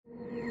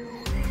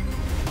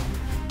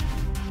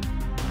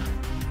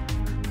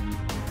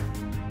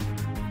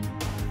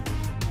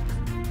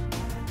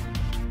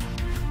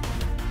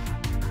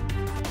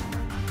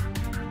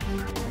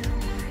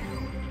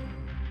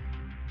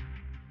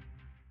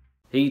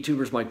Hey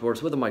YouTubers, Mike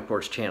Boards with the Mike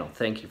Boards channel.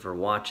 Thank you for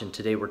watching.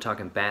 Today we're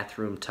talking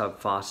bathroom tub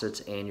faucets,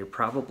 and you're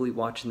probably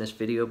watching this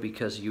video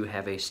because you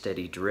have a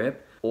steady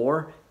drip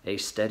or a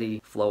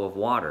steady flow of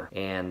water,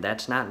 and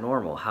that's not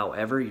normal.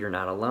 However, you're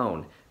not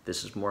alone.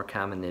 This is more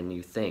common than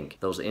you think.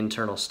 Those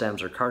internal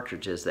stems or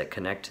cartridges that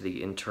connect to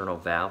the internal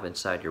valve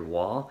inside your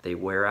wall, they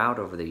wear out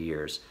over the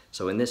years.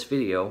 So in this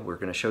video, we're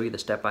going to show you the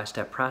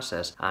step-by-step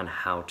process on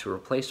how to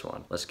replace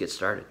one. Let's get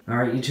started. All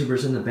right,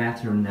 YouTubers, in the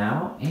bathroom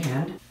now,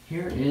 and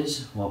here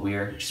is what we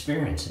are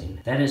experiencing.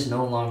 That is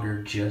no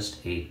longer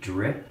just a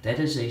drip, that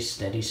is a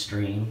steady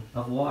stream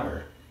of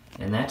water.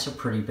 And that's a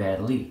pretty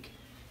bad leak.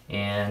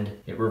 And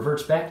it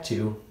reverts back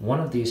to one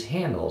of these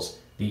handles.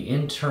 The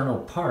internal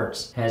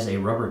parts has a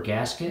rubber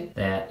gasket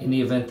that in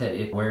the event that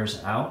it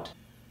wears out,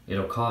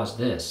 it'll cause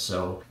this.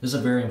 So this is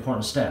a very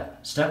important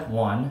step. Step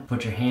one,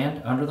 put your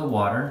hand under the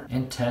water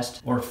and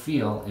test or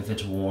feel if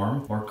it's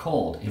warm or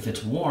cold. If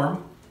it's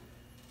warm,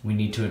 we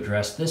need to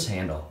address this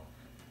handle.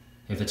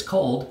 If it's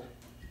cold,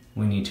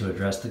 we need to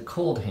address the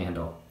cold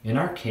handle. In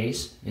our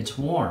case, it's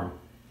warm.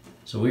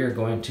 So we are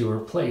going to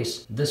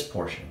replace this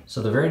portion.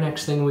 So the very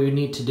next thing we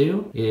need to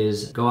do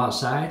is go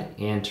outside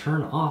and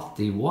turn off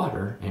the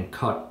water and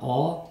cut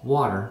all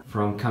water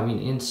from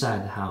coming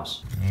inside the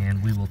house.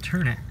 And we will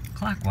turn it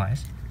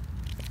clockwise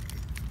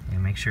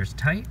and make sure it's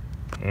tight,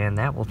 and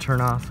that will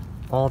turn off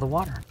all the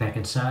water. Back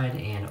inside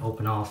and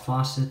open all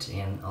faucets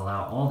and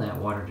allow all that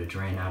water to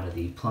drain out of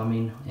the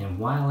plumbing. And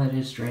while it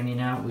is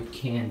draining out, we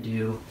can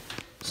do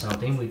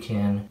something. We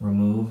can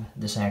remove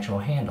this actual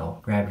handle.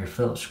 Grab your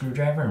Phillips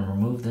screwdriver and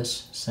remove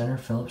this center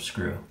Phillips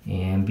screw.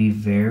 And be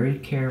very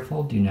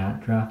careful, do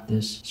not drop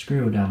this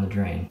screw down the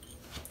drain.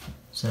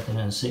 Set that in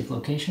a safe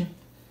location.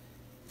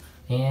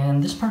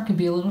 And this part can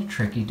be a little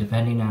tricky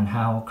depending on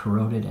how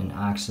corroded and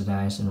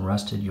oxidized and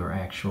rusted your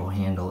actual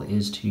handle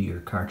is to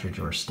your cartridge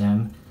or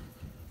stem.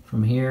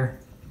 From here,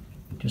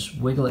 just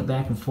wiggle it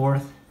back and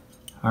forth.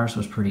 Ours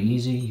was pretty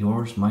easy,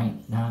 yours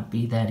might not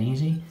be that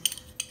easy.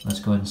 Let's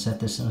go ahead and set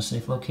this in a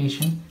safe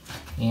location.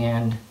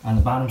 And on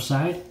the bottom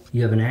side,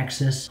 you have an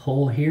access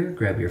hole here.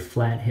 Grab your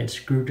flathead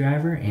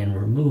screwdriver and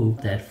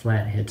remove that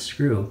flathead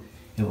screw.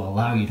 It will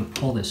allow you to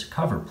pull this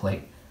cover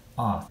plate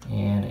off.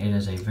 And it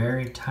is a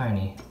very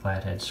tiny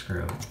flathead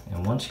screw.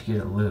 And once you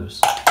get it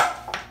loose,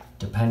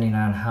 depending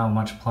on how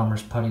much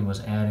plumber's putty was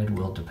added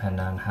will depend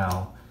on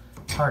how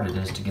hard it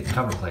is to get the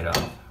cover plate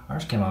off.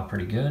 Ours came out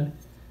pretty good,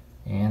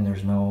 and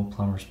there's no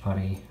plumber's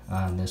putty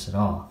on this at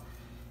all.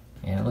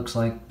 And it looks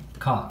like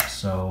caulk,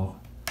 so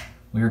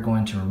we are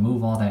going to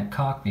remove all that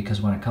caulk because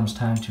when it comes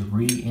time to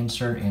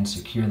reinsert and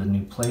secure the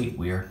new plate,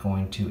 we are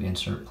going to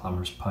insert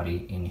plumber's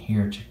putty in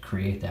here to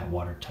create that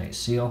watertight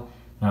seal,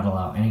 not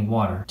allow any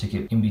water to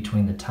get in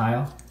between the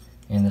tile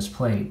and this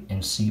plate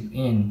and seep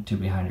in to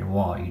behind your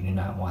wall. You do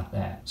not want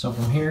that. So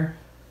from here,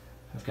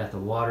 I've got the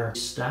water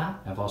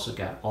stop. I've also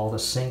got all the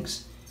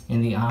sinks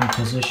in the on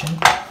position.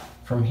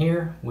 From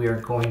here, we are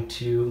going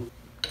to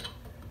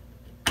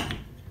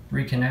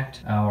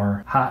reconnect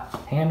our hot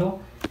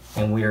handle,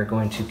 and we are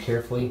going to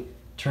carefully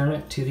turn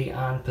it to the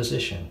on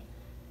position.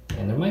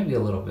 And there might be a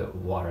little bit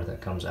of water that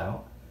comes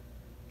out.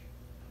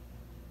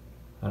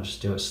 I'll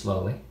just do it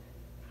slowly.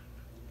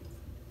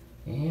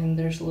 And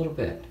there's a little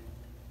bit.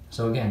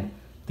 So again,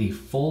 the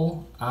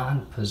full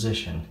on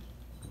position,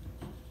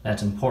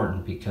 that's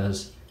important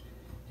because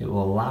it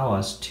will allow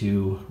us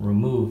to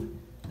remove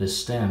the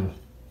stem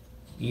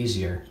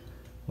easier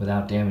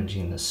without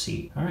damaging the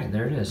seat. All right,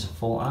 there it is,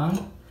 full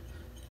on.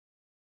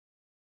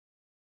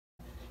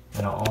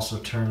 And I'll also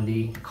turn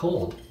the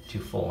cold to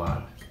full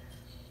on.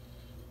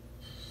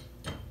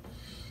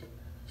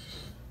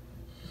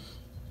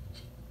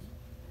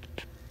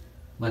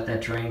 Let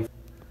that drain.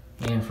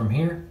 And from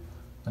here,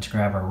 let's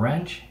grab our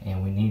wrench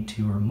and we need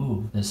to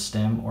remove this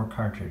stem or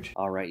cartridge.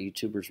 All right,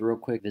 YouTubers, real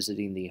quick,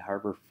 visiting the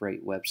Harbor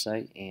Freight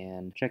website,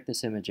 and check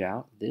this image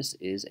out. This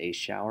is a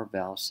shower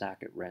valve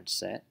socket wrench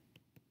set.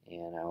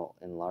 And I'll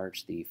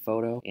enlarge the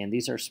photo. And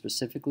these are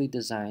specifically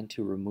designed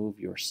to remove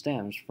your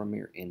stems from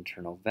your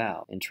internal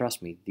valve. And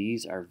trust me,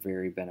 these are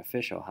very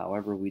beneficial.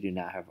 However, we do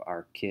not have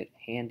our kit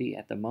handy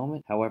at the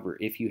moment. However,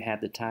 if you had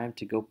the time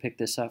to go pick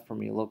this up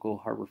from your local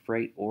Harbor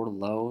Freight or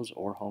Lowe's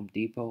or Home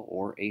Depot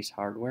or Ace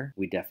Hardware,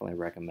 we definitely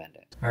recommend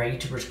it. All right,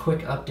 YouTubers, quick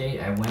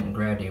update. I went and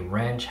grabbed a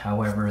wrench.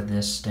 However,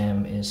 this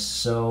stem is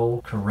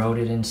so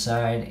corroded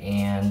inside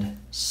and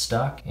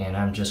stuck, and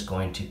I'm just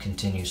going to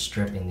continue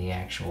stripping the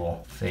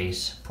actual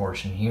face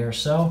portion here.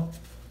 So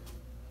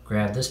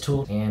grab this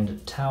tool and a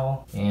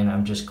towel, and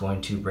I'm just going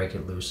to break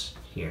it loose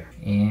here.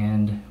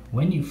 And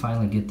when you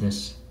finally get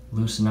this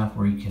loose enough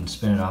where you can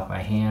spin it off by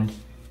hand,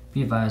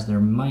 be advised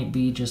there might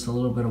be just a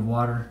little bit of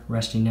water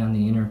resting down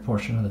the inner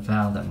portion of the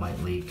valve that might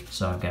leak.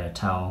 So I've got a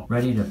towel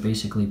ready to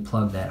basically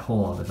plug that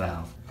hole of the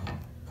valve.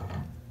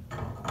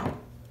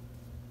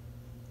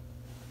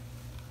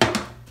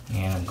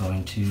 And I'm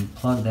going to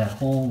plug that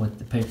hole with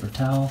the paper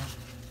towel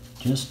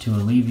just to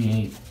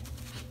alleviate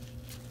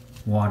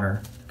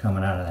water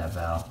coming out of that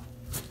valve.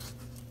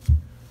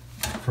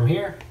 From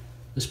here,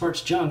 this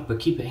part's junk, but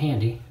keep it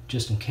handy.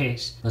 just in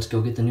case. Let's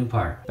go get the new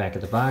part. Back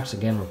of the box,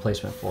 again,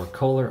 replacement for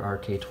Kohler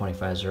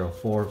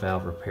RK2504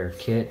 valve repair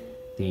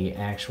kit, the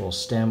actual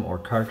stem or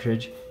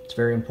cartridge. It's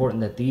very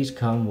important that these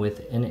come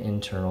with an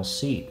internal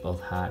seat, both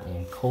hot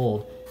and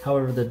cold.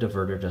 However, the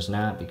diverter does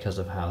not because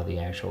of how the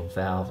actual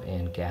valve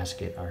and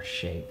gasket are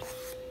shaped.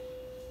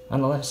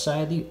 On the left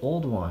side, the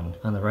old one.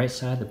 On the right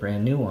side, the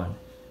brand new one.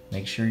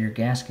 Make sure your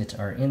gaskets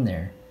are in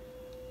there.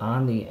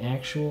 On the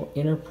actual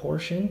inner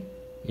portion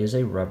is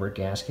a rubber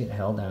gasket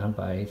held on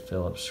by a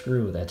Phillips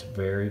screw. That's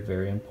very,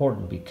 very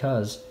important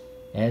because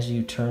as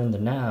you turn the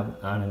knob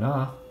on and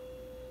off,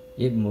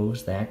 it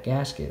moves that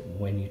gasket.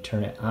 When you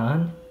turn it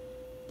on,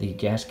 the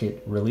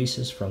gasket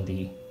releases from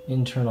the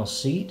internal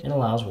seat and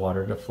allows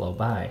water to flow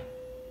by.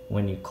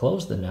 When you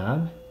close the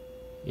knob,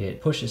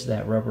 it pushes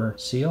that rubber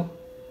seal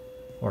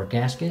or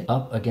gasket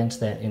up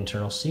against that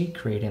internal seat,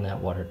 creating that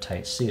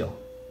watertight seal.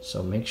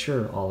 So make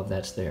sure all of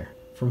that's there.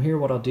 From here,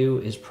 what I'll do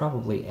is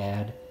probably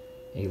add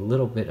a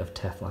little bit of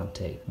Teflon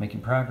tape.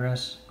 Making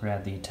progress,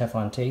 grab the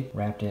Teflon tape,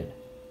 wrapped it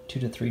 2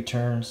 to 3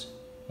 turns,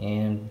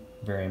 and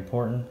very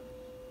important,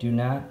 do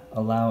not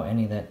allow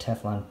any of that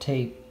Teflon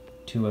tape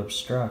to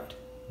obstruct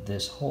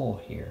this hole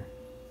here.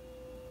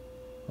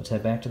 Let's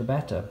head back to the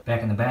bathtub.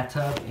 Back in the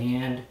bathtub,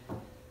 and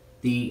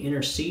the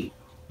inner seat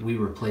we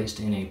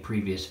replaced in a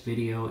previous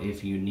video.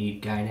 If you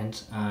need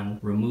guidance on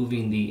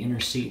removing the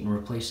inner seat and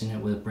replacing it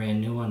with a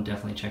brand new one,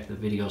 definitely check the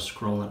video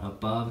scrolling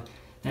above.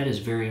 That is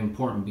very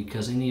important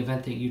because in the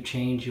event that you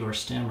change your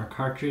stem or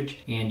cartridge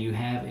and you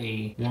have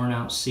a worn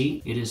out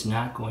seat, it is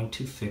not going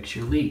to fix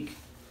your leak.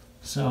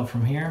 So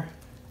from here,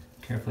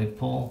 carefully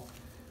pull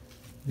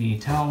the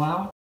towel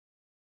out.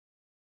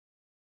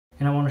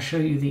 And I want to show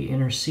you the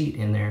inner seat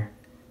in there.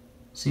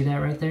 See that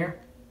right there?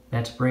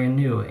 That's brand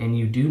new, and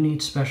you do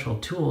need special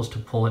tools to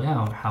pull it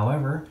out.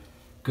 However,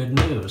 good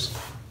news,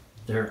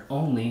 they're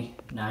only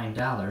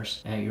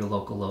 $9 at your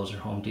local Lowe's or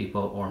Home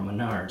Depot or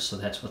Menards, so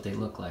that's what they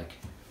look like.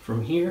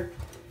 From here,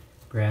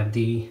 grab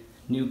the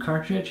new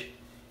cartridge,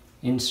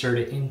 insert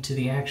it into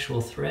the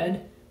actual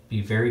thread.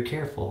 Be very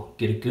careful,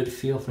 get a good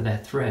feel for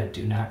that thread,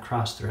 do not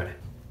cross thread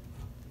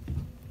it.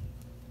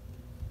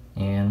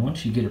 And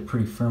once you get it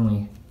pretty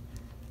firmly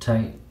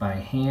tight by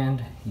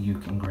hand, you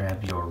can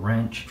grab your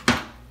wrench,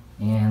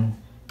 and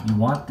you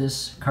want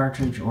this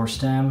cartridge or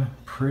stem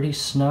pretty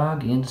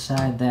snug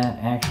inside that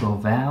actual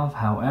valve.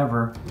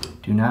 However,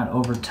 do not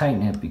over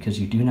tighten it because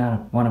you do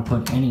not want to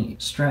put any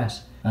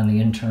stress on the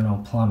internal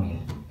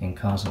plumbing and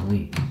cause a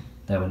leak.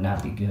 That would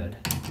not be good.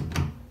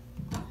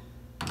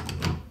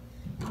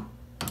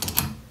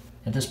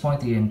 At this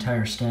point, the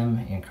entire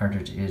stem and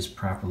cartridge is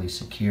properly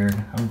secured.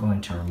 I'm going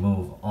to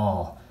remove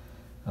all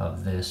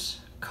of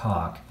this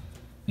caulk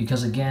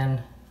because,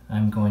 again,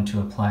 I'm going to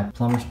apply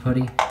plumber's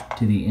putty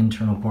to the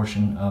internal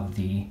portion of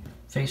the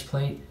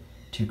faceplate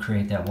to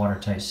create that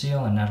watertight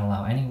seal and not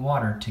allow any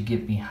water to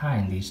get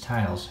behind these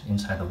tiles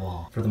inside the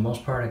wall. For the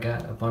most part, I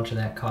got a bunch of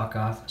that caulk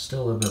off.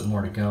 Still a little bit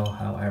more to go.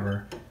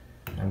 However,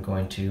 I'm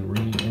going to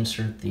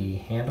reinsert the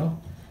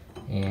handle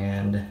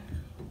and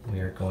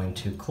we are going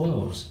to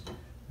close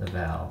the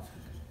valve.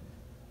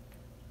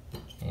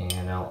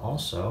 And I'll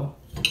also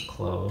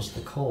close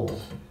the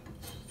cold.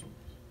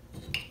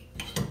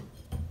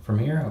 From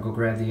here, I'll go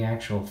grab the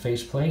actual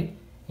faceplate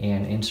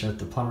and insert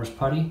the plumber's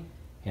putty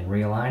and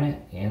realign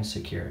it and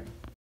secure it.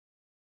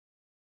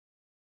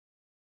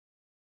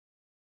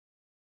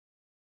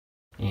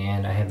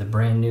 And I have the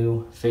brand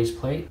new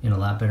faceplate in a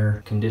lot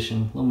better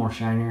condition, a little more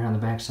shinier on the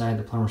back side.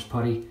 The plumber's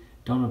putty,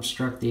 don't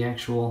obstruct the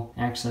actual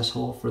access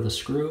hole for the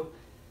screw,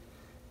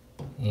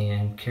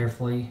 and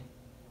carefully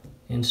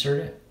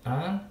insert it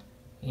on.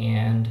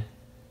 And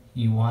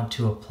you want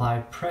to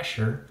apply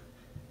pressure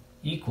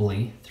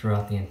equally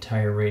throughout the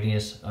entire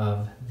radius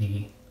of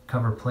the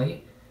cover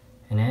plate.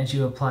 And as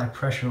you apply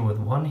pressure with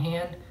one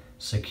hand,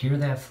 secure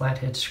that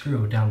flathead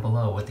screw down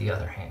below with the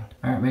other hand.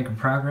 All right, making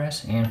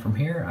progress, and from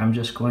here I'm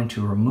just going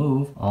to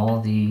remove all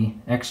the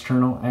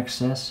external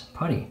excess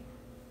putty.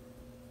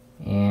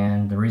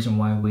 And the reason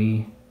why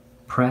we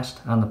pressed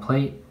on the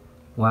plate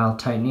while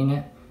tightening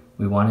it,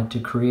 we wanted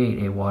to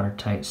create a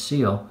watertight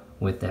seal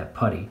with that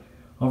putty.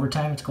 Over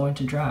time it's going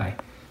to dry.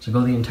 So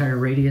go the entire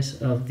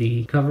radius of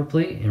the cover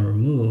plate and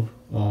remove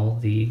all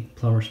the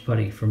plumber's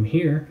putty. From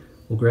here,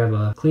 we'll grab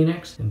a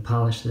Kleenex and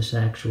polish this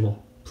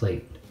actual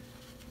plate.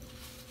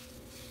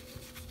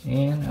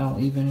 And I'll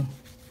even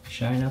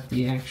shine up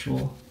the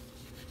actual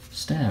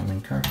stem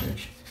and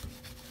cartridge.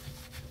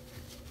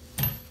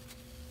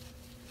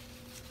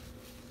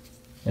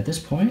 At this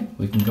point,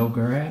 we can go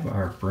grab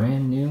our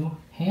brand new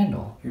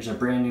handle. Here's our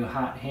brand new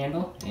hot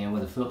handle, and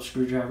with a Phillips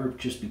screwdriver,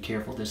 just be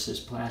careful, this is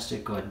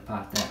plastic. Go ahead and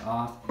pop that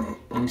off.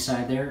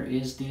 Inside there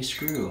is the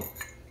screw.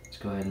 Let's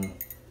go ahead and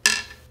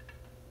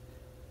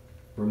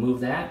remove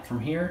that. From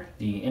here,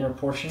 the inner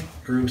portion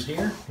grooves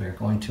here. We're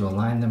going to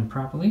align them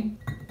properly.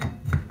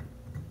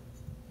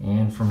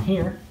 And from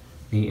here,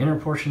 the inner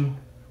portion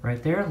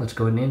right there, let's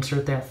go ahead and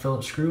insert that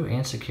Phillips screw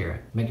and secure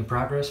it. Making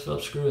progress,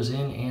 Phillips screw is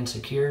in and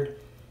secured.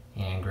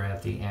 And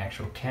grab the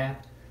actual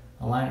cap,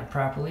 align it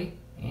properly,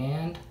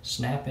 and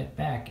snap it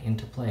back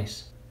into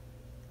place.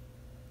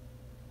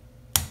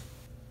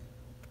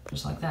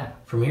 just like that.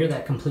 From here,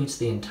 that completes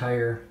the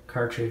entire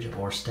cartridge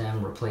or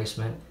stem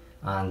replacement.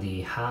 On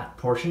the hot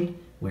portion,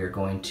 we are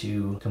going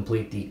to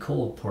complete the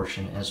cold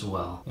portion as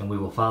well, and we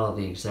will follow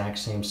the exact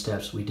same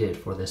steps we did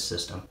for this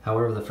system.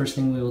 However, the first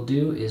thing we will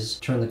do is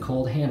turn the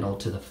cold handle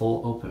to the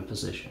full open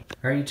position.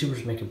 Alright,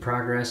 YouTubers, making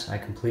progress. I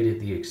completed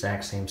the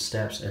exact same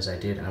steps as I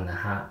did on the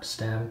hot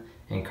stem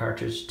and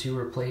cartridge to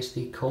replace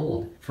the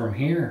cold. From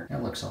here,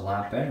 that looks a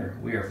lot better.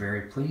 We are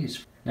very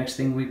pleased. Next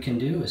thing we can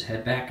do is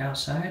head back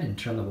outside and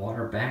turn the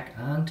water back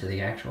on to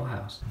the actual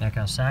house. Back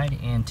outside,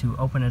 and to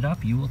open it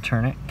up, you will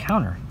turn it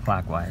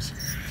counterclockwise.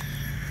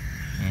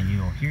 And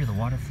you'll hear the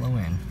water flow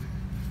in.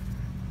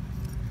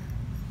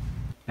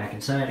 Back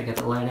inside, I got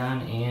the light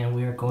on, and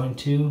we are going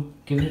to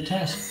give it a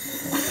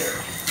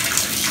test.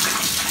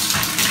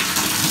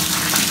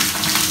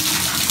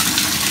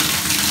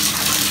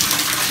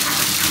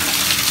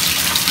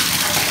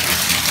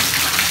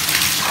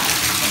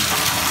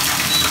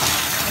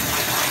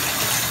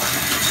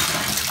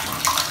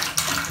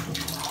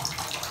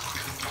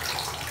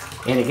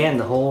 And again,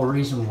 the whole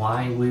reason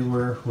why we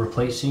were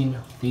replacing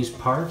these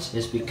parts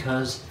is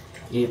because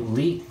it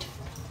leaked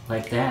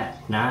like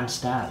that,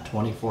 non-stop,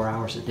 24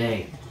 hours a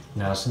day.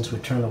 Now, since we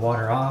turned the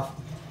water off,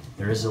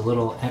 there is a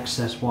little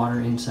excess water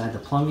inside the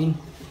plumbing,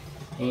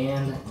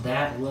 and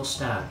that will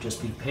stop.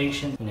 Just be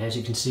patient. And as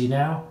you can see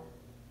now,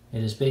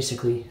 it is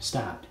basically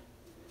stopped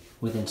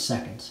within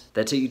seconds.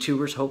 That's it,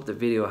 YouTubers. Hope the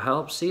video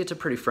helps. See, it's a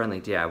pretty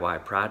friendly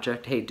DIY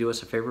project. Hey, do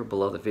us a favor,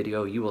 below the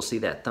video you will see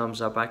that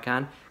thumbs up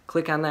icon.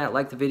 Click on that,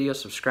 like the video,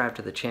 subscribe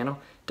to the channel.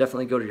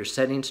 Definitely go to your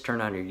settings,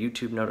 turn on your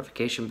YouTube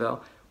notification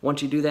bell.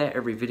 Once you do that,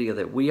 every video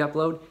that we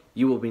upload,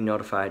 you will be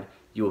notified.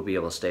 You will be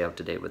able to stay up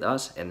to date with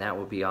us, and that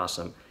will be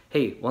awesome.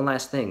 Hey, one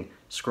last thing.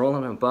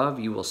 Scrolling above,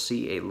 you will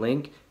see a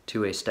link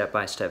to a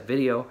step-by-step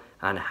video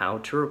on how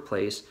to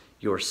replace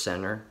your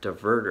center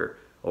diverter.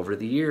 Over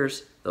the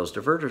years, those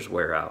diverters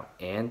wear out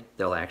and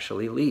they'll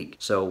actually leak.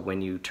 So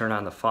when you turn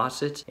on the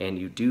faucets and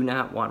you do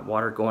not want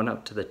water going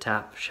up to the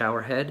top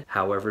shower head,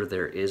 however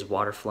there is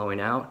water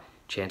flowing out,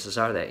 chances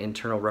are that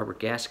internal rubber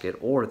gasket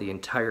or the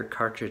entire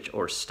cartridge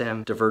or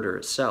stem diverter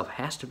itself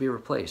has to be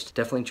replaced.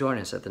 Definitely join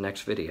us at the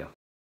next video.